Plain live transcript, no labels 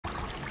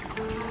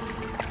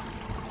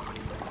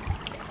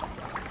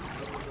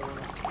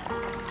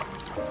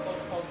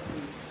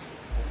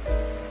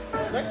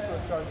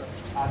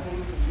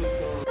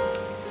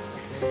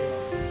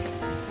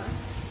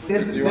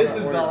This is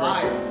the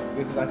live.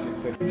 This is actually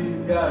sick.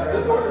 Yeah,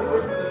 let's order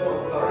first and then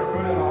we'll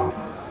put it on.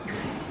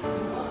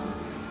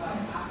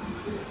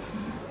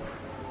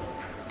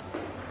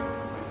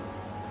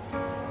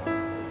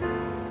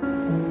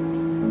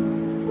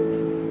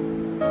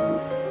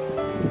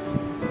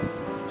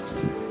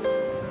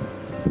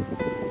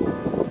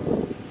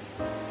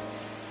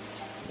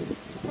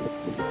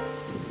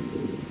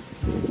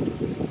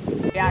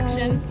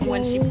 Reaction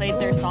when she played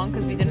their song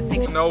because we didn't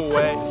think. No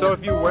way. So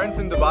if you weren't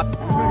in Dubai.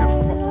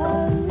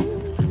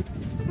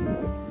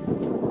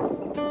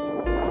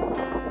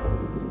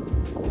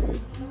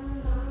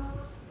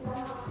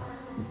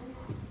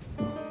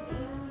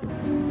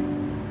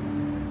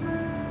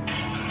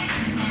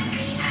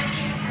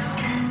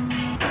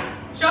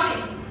 Show me.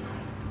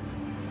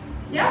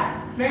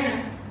 Yeah, very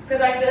nice.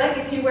 Because I feel like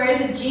if you wear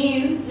the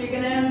jeans,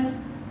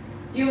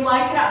 you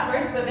like it at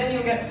first, but then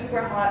you'll get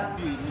super hot.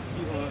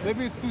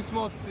 Maybe it's too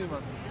small to see,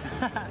 man.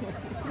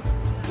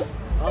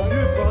 I'll do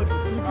it, bro.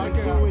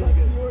 Okay, 100,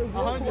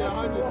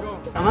 go.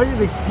 Imagine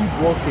they keep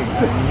walking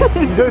and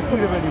you don't see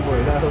them anymore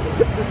now.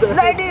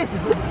 Like this!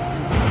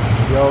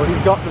 Yo,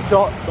 he's got the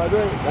shot, by the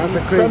way. That's a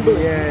crazy,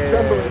 trembling.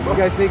 Trembling, bro. You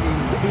guys think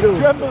he's still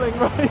Trembling,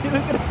 right?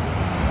 Look at this.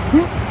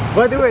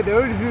 By the way, they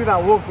only do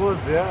that walk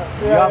once, yeah?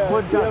 You have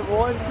one shot. You have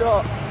one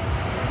shot.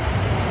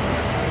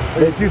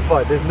 They're too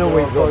far, there's no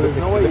way he's got There's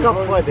no way. Look how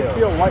far they are.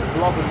 See a white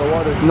blob in the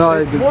water. No,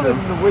 it's it's smaller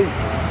than the waist.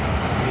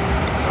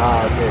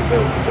 Ah, okay,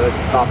 good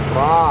stop.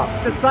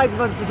 The side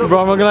man. Bro,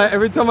 I'm not gonna lie,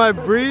 every time I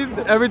breathe,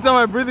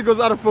 it goes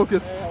out of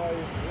focus.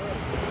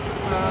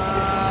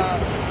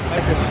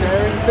 Like a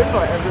sharing thing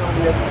or everyone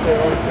we have to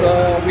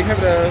share? We have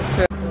the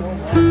share.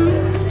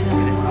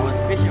 This is our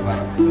special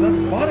butter. So that's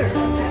butter.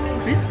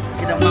 This is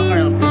the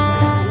mackerel.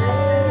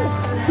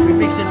 We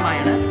mix in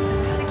mayonnaise.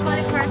 We call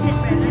it crusted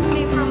bread. It's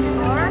made from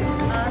flour,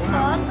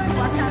 salt,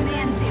 wasabi,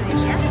 and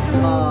seaweed.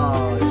 Yeah.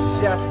 Oh,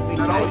 chef.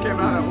 That all came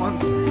out at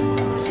once.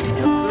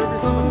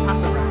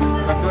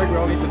 I feel like we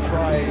all need to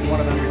try one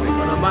of them.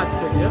 On a mat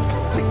tip, yeah?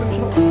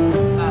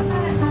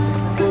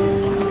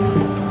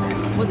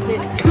 What's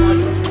it?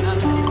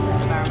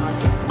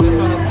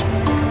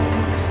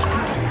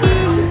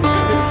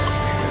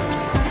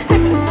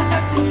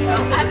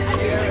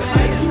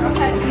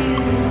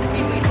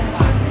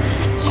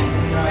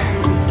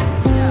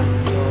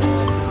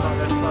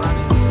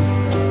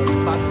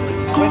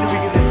 When do we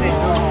get this thing?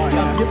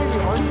 I'm giving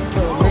you one.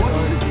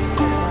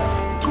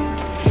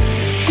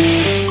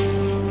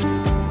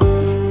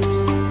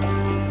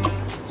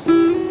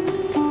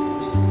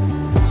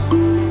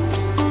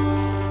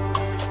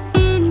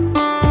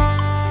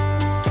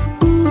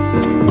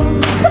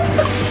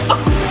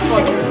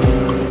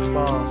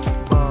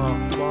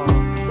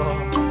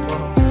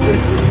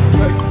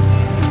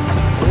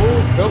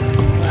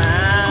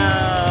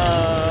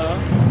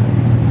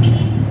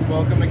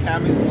 Welcome to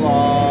Cammy's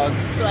vlog.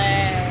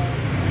 Slay.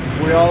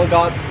 We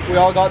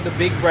all got the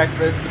big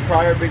breakfast, the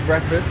prior big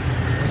breakfast.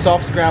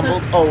 Soft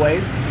scrambled,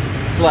 always.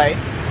 Slay.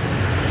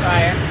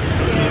 Fire.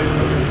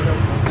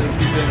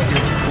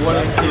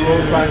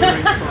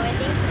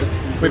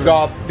 We've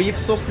got beef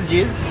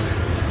sausages,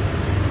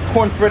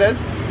 corn fritters,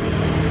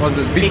 what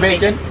was it? Beef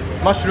bacon,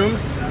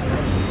 mushrooms,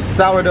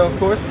 sourdough of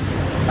course,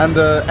 and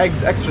the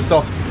eggs extra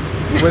soft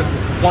with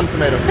one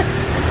tomato. This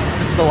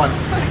is the one.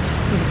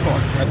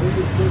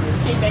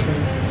 Sweet bacon.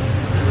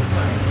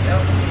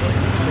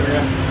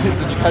 Did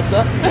you catch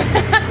that?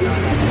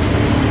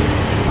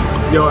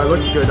 Yo, it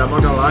looks good, I'm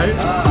not gonna lie. It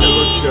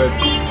looks good.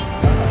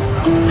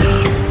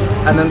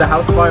 And then the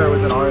house fire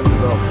was an orange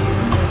as well.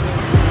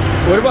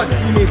 What about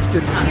teenage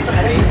kids?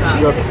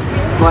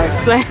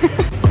 Slay.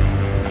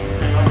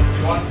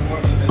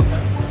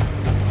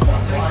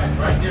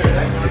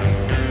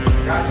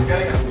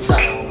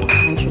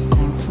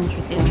 Interesting.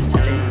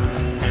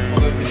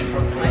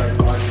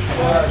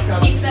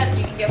 He said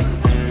you can get one.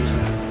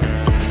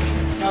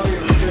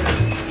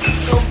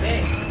 So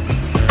big.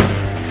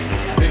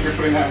 I think you're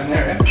putting that in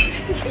there, yeah?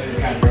 So you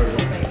can't go.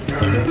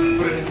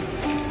 Put it in.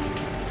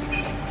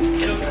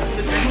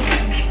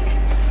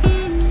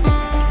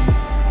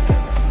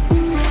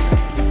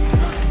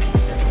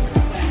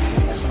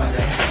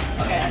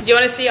 Do you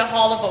want to see a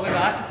haul of what we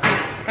got?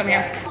 Please come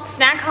here.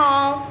 Snack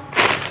haul.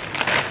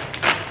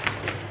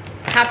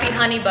 Happy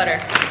honey butter.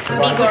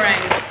 Mee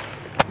goreng.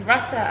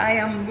 Rasa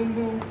ayam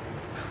bumbu.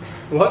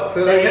 What?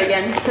 Say that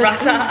again?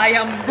 Rasa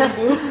ayam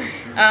bumbu.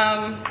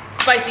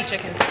 Spicy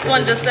chicken. This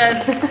one just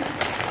says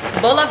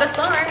bola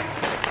besar.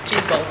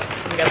 Cheese balls,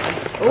 I'm guessing.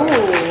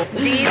 Ooh.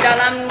 Di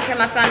dalam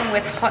kemasan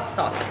with hot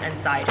sauce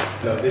inside.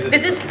 No,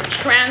 this is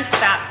trans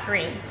fat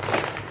free.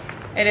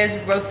 It is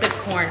roasted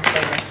corn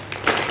flavor.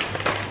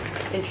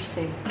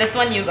 Interesting. This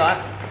one you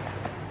got.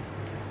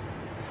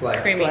 Slay.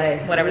 Creamy,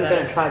 Slay. whatever I'm that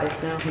gonna is. try this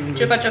now.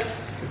 Chupa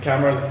chups. The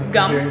camera's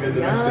Gum. doing the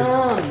domestics.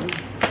 Yum.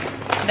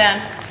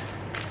 Then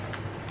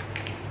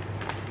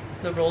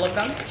the roll of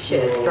gums.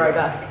 Shit, it's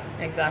throwback.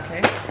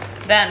 Exactly.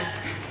 Then,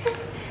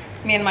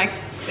 me and Mike's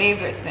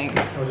favorite thing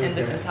in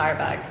this entire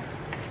bag.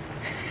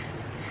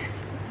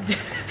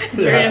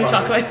 Durian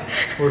chocolate.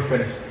 We're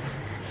finished.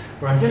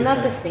 Isn't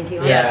that the stinky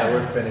one? Yeah,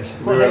 we're finished.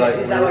 We were like,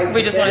 is that why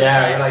we just wanted to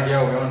try we're it. like,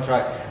 yo, we want to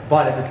try it.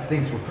 But if it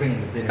stinks, we're putting it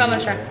in the bin. Come,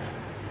 let's try.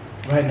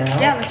 Right now?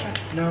 Yeah, let's try.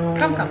 No.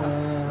 Come.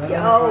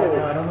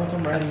 I don't know if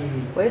I'm ready.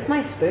 Where's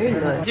my spoon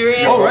though?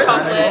 Durian right.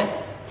 chocolate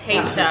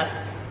taste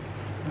test.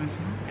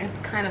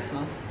 It kind of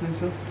smells.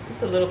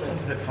 Just a little bit.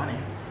 It's a bit funny.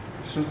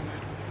 The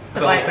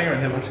The bite. finger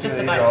in it looks Just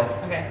good. the bite.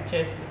 Yo. Okay,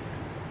 cheers.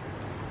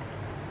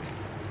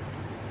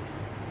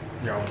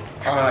 Yo.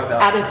 I like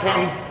that. Out of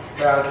 10.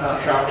 Yeah, it's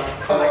not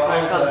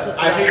chocolate. just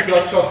I think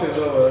glass chocolate is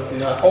over.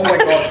 Oh my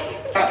god.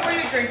 Before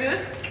you drink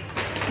this,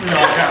 No,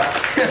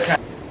 I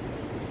can't.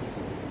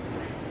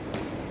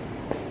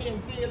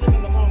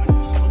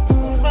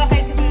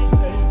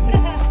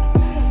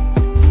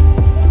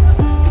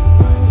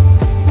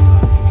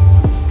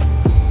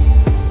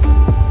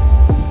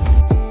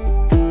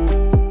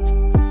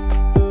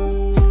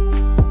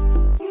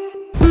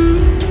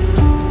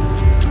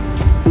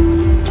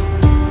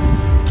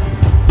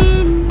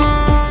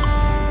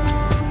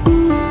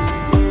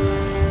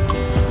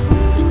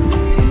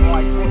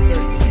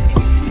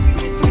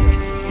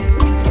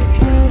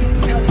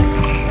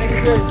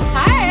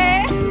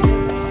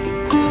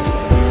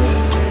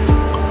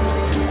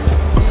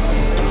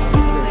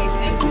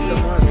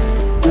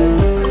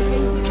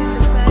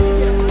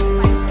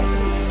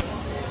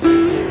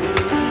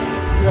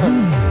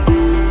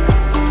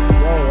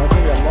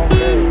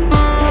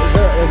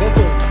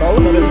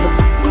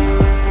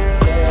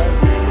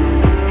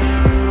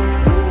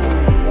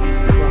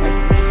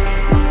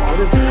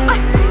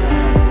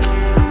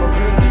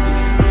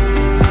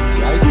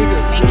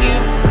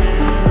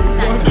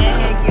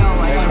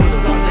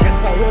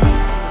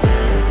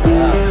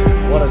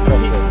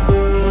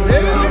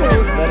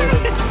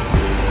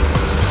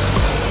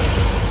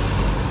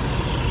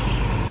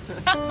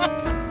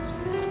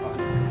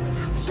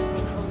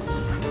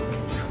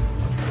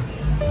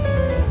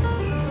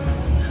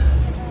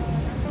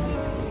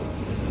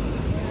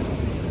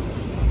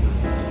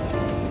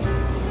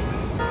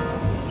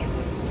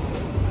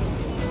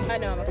 I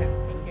know I'm okay.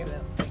 Thank you.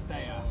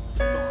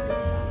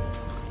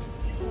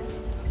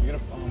 You gonna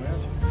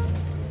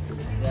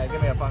Yeah, give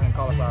me a fucking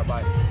cauliflower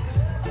bite.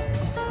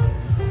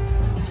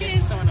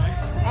 Cheers. So annoying.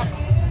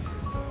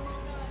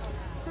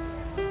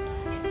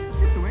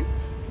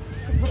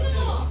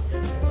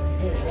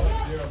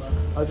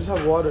 I just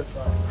have water.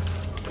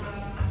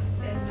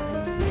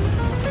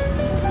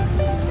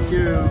 Thank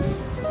you.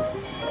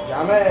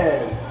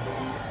 James.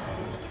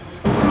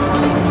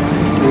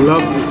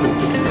 Love you.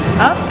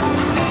 Huh?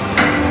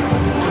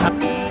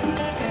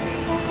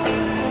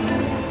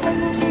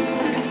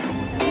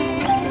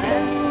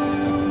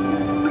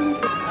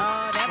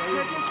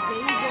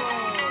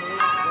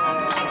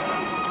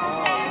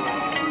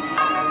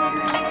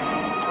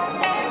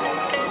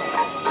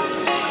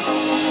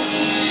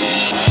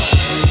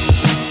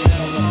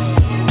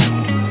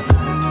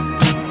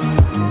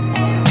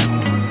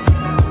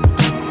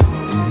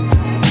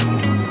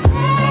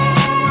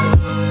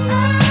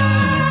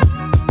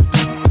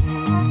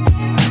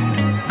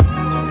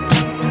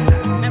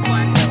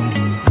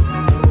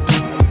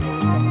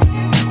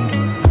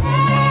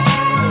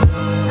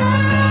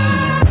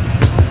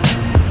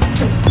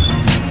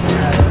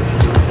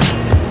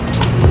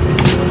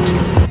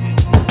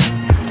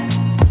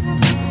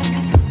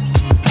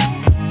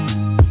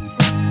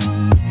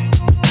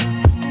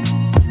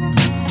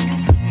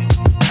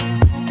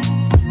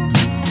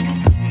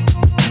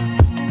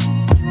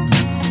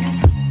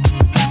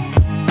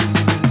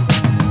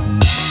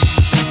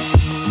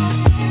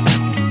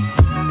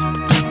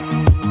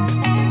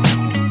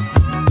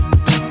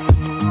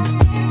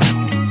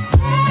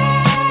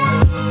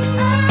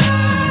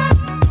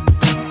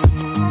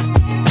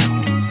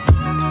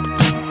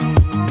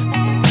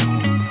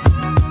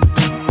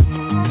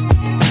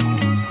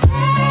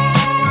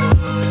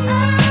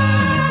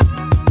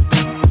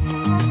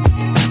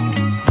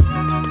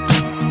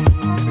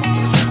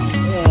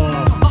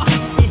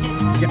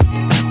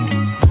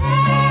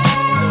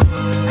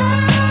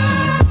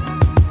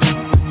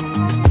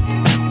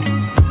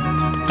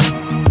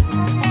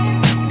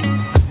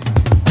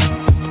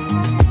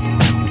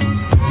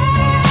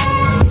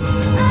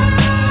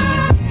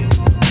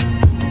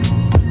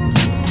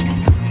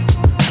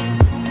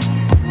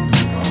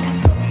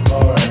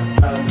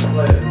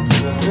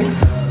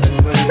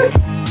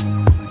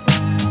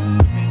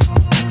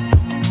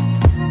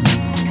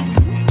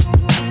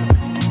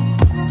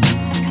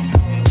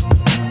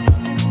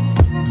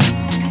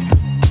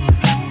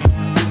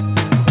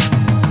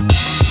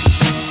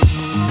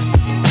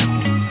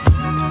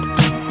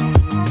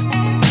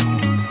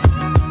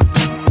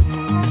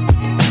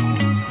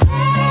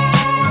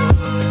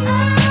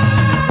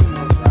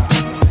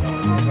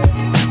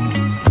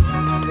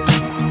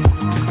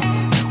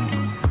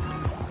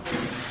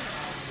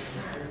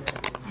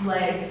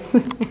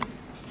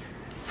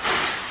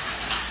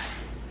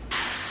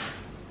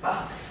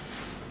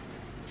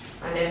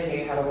 I never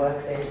knew how to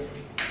work these.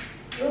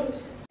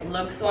 Oops.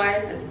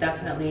 Looks-wise, it's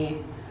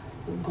definitely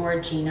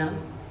Gorgina,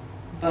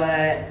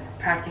 but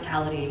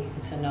practicality,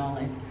 it's a no.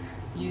 Like,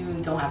 you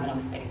don't have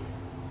enough space.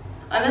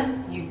 Unless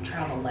you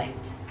travel light,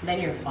 then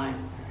you're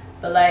fine.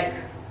 But like,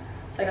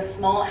 it's like a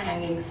small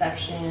hanging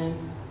section,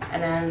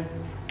 and then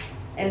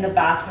in the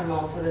bathroom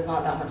also, there's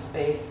not that much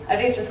space. I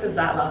think it's just because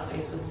that last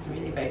space was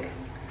really big.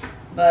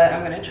 But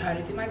I'm gonna try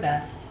to do my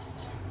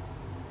best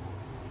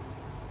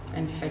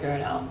and figure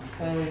it out,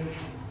 because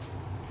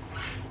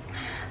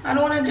I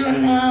don't want to do it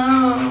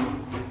now.